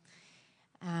ago,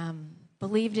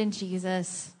 believed in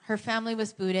Jesus. Her family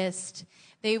was Buddhist.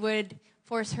 They would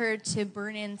force her to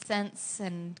burn incense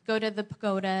and go to the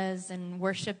pagodas and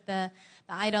worship the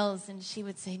idols. And she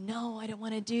would say, no, I don't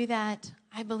want to do that.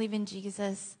 I believe in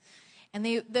Jesus. And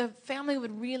the family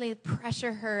would really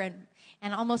pressure her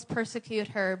and almost persecute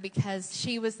her because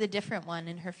she was the different one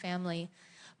in her family.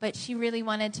 But she really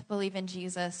wanted to believe in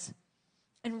Jesus.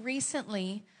 And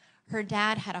recently, her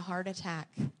dad had a heart attack.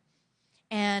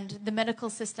 And the medical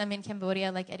system in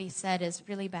Cambodia, like Eddie said, is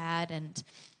really bad. And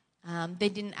they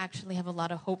didn't actually have a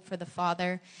lot of hope for the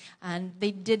father. And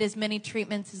they did as many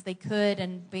treatments as they could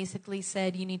and basically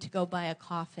said, you need to go buy a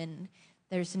coffin.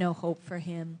 There's no hope for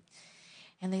him.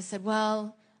 And they said,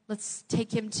 well, let's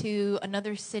take him to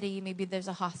another city. Maybe there's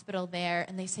a hospital there.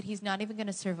 And they said, he's not even going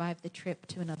to survive the trip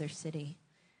to another city.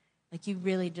 Like, you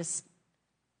really just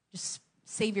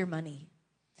save your money.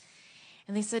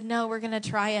 And they said, no, we're going to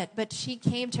try it. But she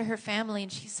came to her family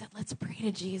and she said, let's pray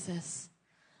to Jesus.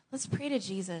 Let's pray to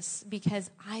Jesus because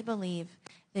I believe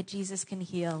that Jesus can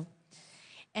heal.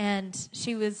 And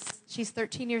she's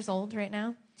 13 years old right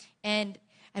now. And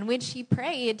when she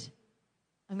prayed,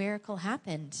 a miracle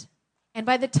happened. And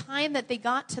by the time that they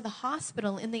got to the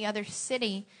hospital in the other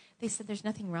city, they said there's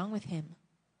nothing wrong with him.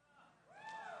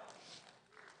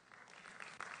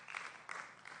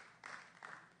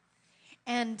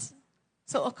 And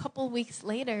so a couple weeks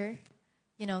later,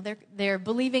 you know, they're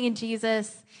believing in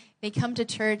Jesus. They come to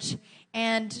church,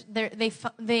 and they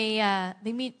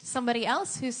meet somebody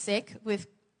else who's sick with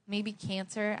maybe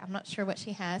cancer. I'm not sure what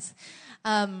she has,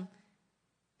 but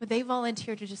they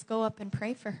volunteer to just go up and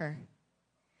pray for her.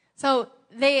 So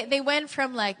they went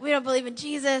from like, we don't believe in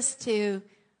Jesus, to,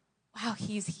 wow,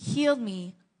 he's healed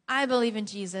me. I believe in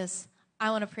Jesus. I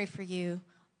want to pray for you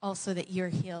also that you're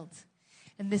healed.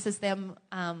 And this is them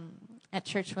at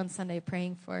church one Sunday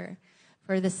praying for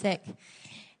the sick.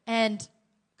 And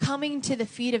coming to the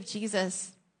feet of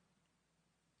Jesus,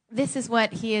 this is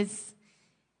what he's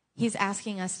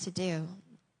asking us to do.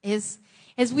 Is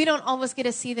we don't always get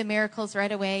to see the miracles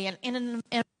right away. And in a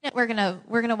minute we're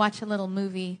gonna watch a little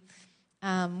movie.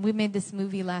 We made this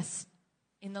movie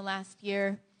in the last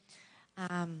year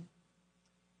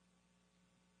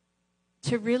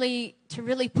to really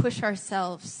push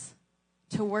ourselves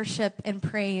to worship and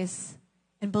praise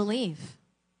and believe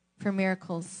for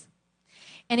miracles.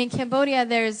 And in Cambodia,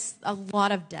 there's a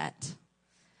lot of debt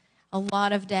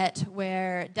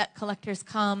where debt collectors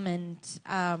come, and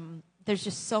there's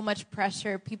just so much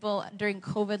pressure. People during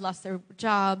COVID lost their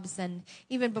jobs, and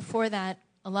even before that,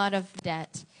 a lot of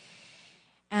debt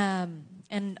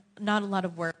and not a lot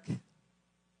of work.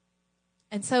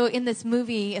 And so in this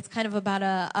movie, it's kind of about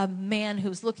a man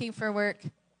who's looking for work,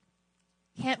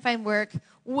 can't find work,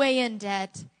 way in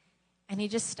debt, and he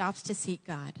just stops to seek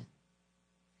God.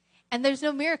 And there's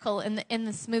no miracle in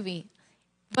this movie.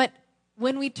 But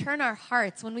when we turn our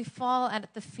hearts, when we fall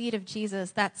at the feet of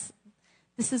Jesus, this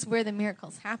is where the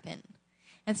miracles happen.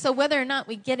 And so whether or not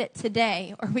we get it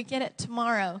today or we get it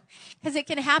tomorrow, because it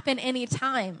can happen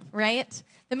anytime, right?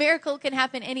 The miracle can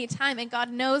happen anytime, and God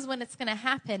knows when it's going to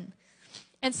happen.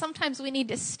 And sometimes we need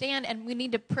to stand and we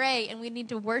need to pray and we need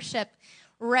to worship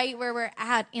right where we're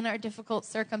at in our difficult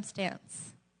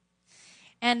circumstance.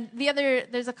 And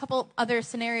there's a couple other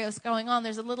scenarios going on.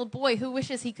 There's a little boy who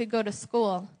wishes he could go to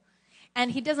school.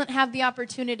 And he doesn't have the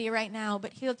opportunity right now,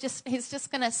 but he's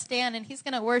just going to stand and he's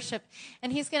going to worship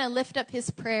and he's going to lift up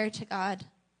his prayer to God.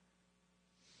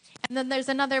 And then there's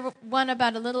another one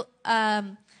about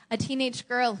a teenage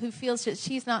girl who feels that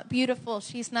she's not beautiful,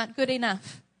 she's not good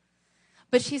enough.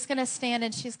 But she's going to stand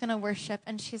and she's going to worship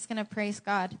and she's going to praise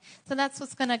God. So that's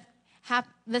what's going to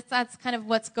happen. That's kind of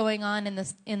what's going on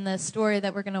in the story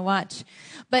that we're going to watch.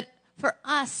 But for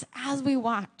us, as we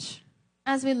watch,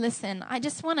 as we listen, I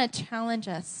just want to challenge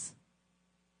us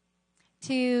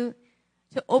to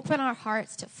open our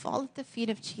hearts, to fall at the feet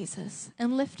of Jesus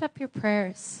and lift up your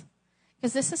prayers.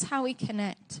 Because this is how we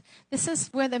connect. This is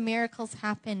where the miracles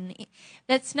happen.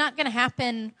 That's not going to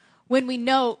happen when we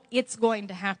know it's going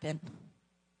to happen.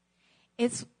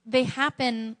 They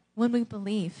happen when we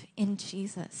believe in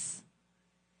Jesus.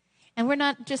 And we're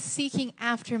not just seeking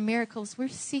after miracles. We're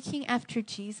seeking after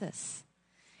Jesus.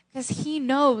 Because he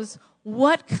knows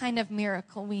what kind of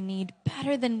miracle we need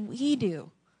better than we do.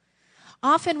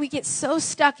 Often we get so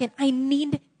stuck in, I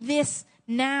need this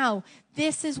now.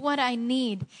 This is what I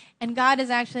need. And God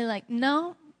is actually like,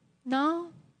 no, I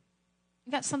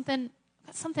got something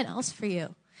else for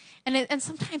you. And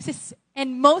sometimes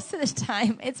and most of the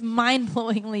time, it's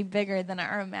mind-blowingly bigger than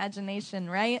our imagination,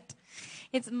 right?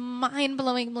 It's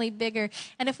mind-blowingly bigger.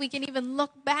 And if we can even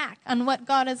look back on what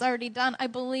God has already done, I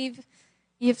believe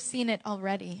you've seen it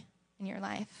already in your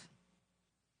life.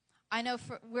 I know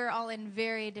we're all in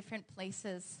very different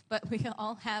places, but we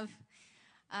all have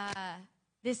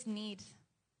this need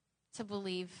to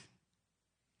believe.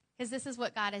 Because this is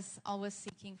what God is always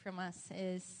seeking from us,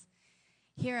 is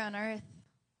here on earth,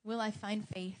 will I find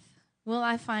faith? Will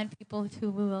I find people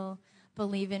who will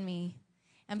believe in me?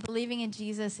 And believing in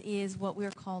Jesus is what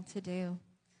we're called to do.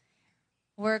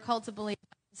 We're called to believe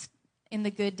in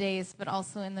the good days, but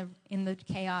also in the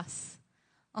chaos,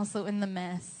 also in the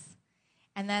mess.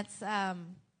 And that's,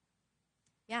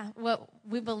 what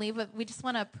we believe. We just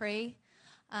want to pray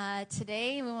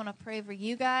today. We want to pray for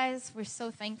you guys. We're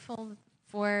so thankful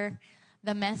for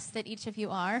the mess that each of you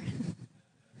are.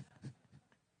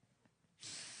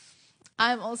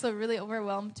 I'm also really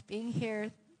overwhelmed being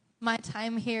here. My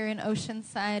time here in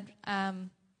Oceanside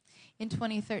in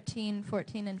 2013,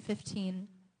 14, and 15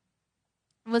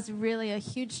 was really a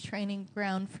huge training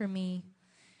ground for me.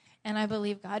 And I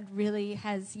believe God really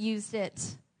has used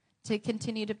it to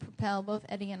continue to propel both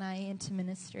Eddie and I into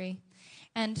ministry.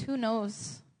 And who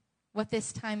knows what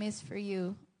this time is for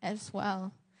you as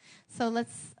well. So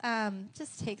let's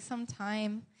just take some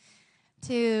time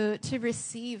to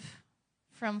receive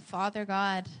from Father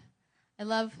God. I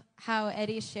love how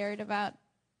Eddie shared about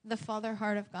the Father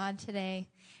heart of God today.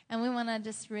 And we want to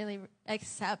just really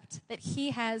accept that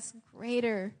he has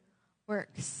greater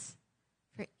works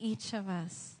for each of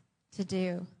us to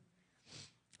do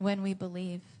when we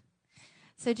believe.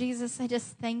 So Jesus, I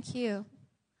just thank you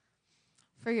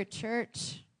for your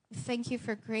church. Thank you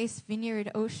for Grace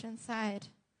Vineyard Oceanside,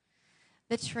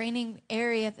 the training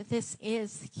area that this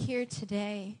is here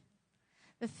today,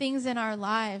 the things in our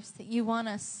lives that you want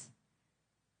us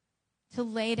to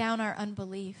lay down our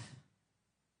unbelief.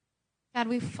 God,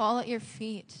 we fall at your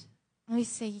feet and we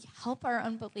say, help our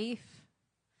unbelief.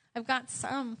 I've got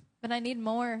some, but I need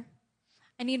more.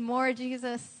 I need more,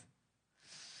 Jesus.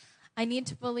 I need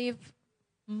to believe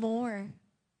more.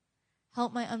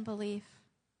 Help my unbelief.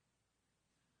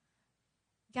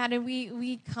 God, and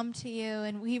we come to you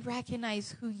and we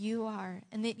recognize who you are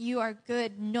and that you are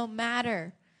good no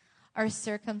matter our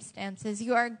circumstances.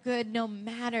 You are good no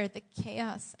matter the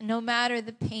chaos, no matter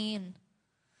the pain.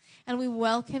 And we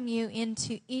welcome you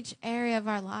into each area of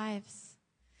our lives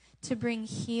to bring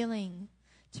healing,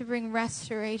 to bring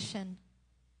restoration,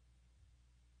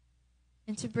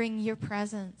 and to bring your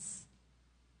presence.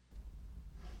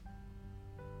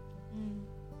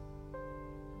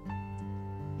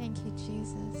 Thank you,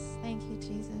 Jesus. Thank you,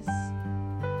 Jesus.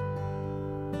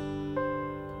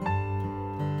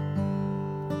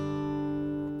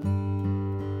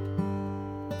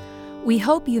 We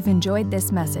hope you've enjoyed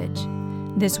this message.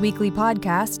 This weekly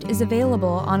podcast is available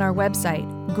on our website,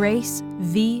 gracevcf.org,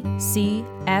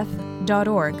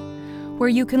 where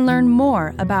you can learn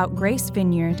more about Grace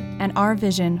Vineyard and our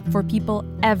vision for people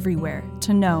everywhere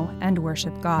to know and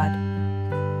worship God.